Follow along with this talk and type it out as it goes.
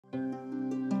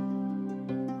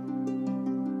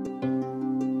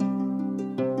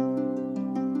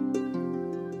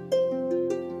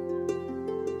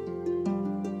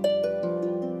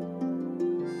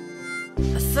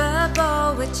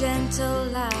gentle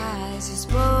lies you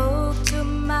spoke to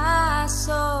my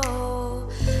soul.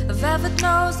 A velvet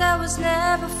nose that was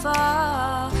never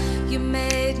far, you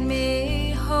made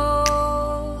me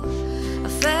whole. I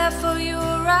fell for you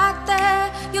right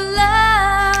there, your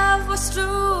love was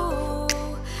true.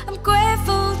 I'm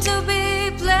grateful to be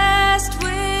blessed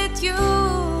with you.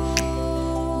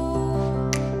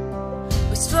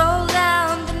 We strolled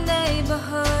down the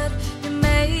neighborhood, you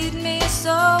made me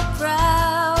so proud.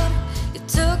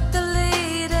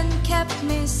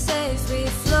 Me safe, we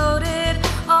floated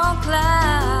on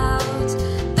clouds.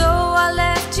 Though I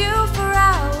left you for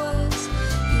hours,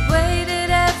 you waited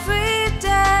every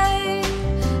day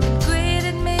and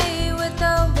greeted me with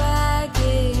a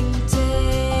wagging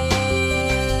tail.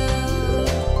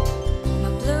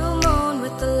 My blue moon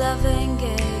with the loving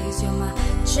gaze, you're my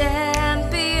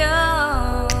champion.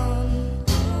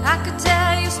 I could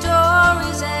tell you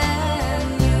stories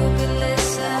and you'd be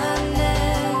listening.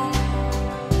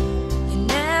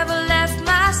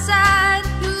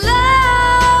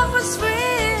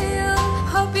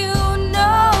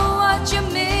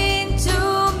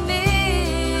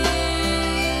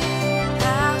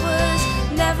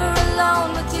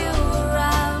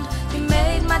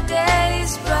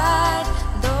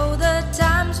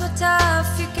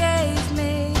 Tough, you gave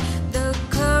me the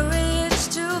courage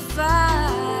to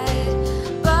fight.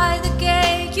 By the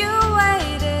gate you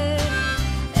waited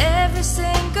every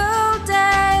single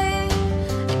day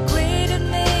and greeted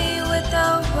me with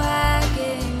a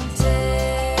wagging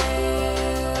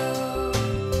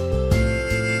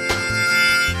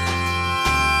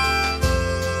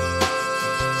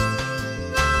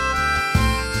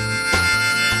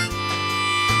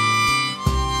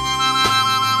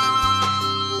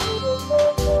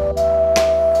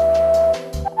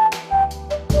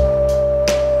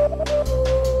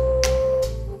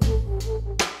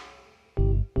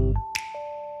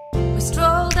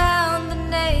Strolled down the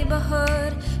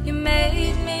neighborhood, you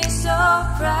made me so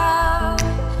proud.